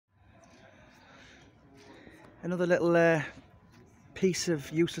Another little piece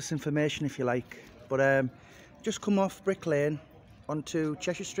of useless information, if you like. But just come off Brick Lane onto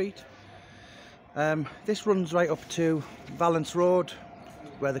Cheshire Street. This runs right up to Valence Road,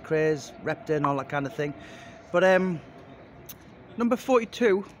 where the Craze, Repton, all that kind of thing. But number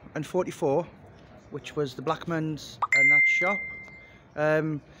 42 and 44, which was the Blackman's and that shop.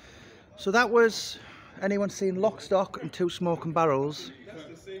 So that was, anyone seen Lock, Stock and Two Smoking Barrels?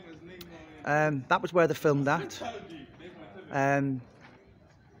 That was where they filmed that.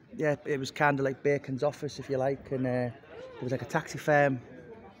 Yeah, it was kind of like Bacon's office, if you like, and there was like a taxi firm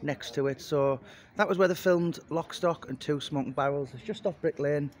next to it. So that was where they filmed Lock, Stock and Two Smoking Barrels. It's just off Brick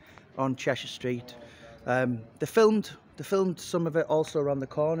Lane on Cheshire Street. They filmed some of it also around the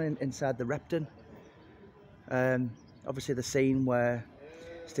corner inside the Repton. Obviously the scene where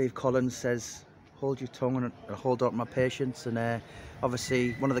Steve Collins says, "Hold your tongue and hold out my patience," and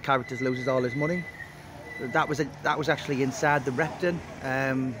obviously one of the characters loses all his money. That was actually inside the Repton.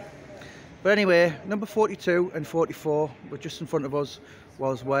 But anyway, number 42 and 44 were just in front of us,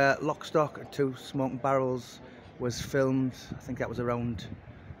 was where Lock, Stock and Two Smoking Barrels was filmed. I think that was around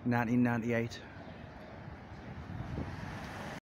 1998.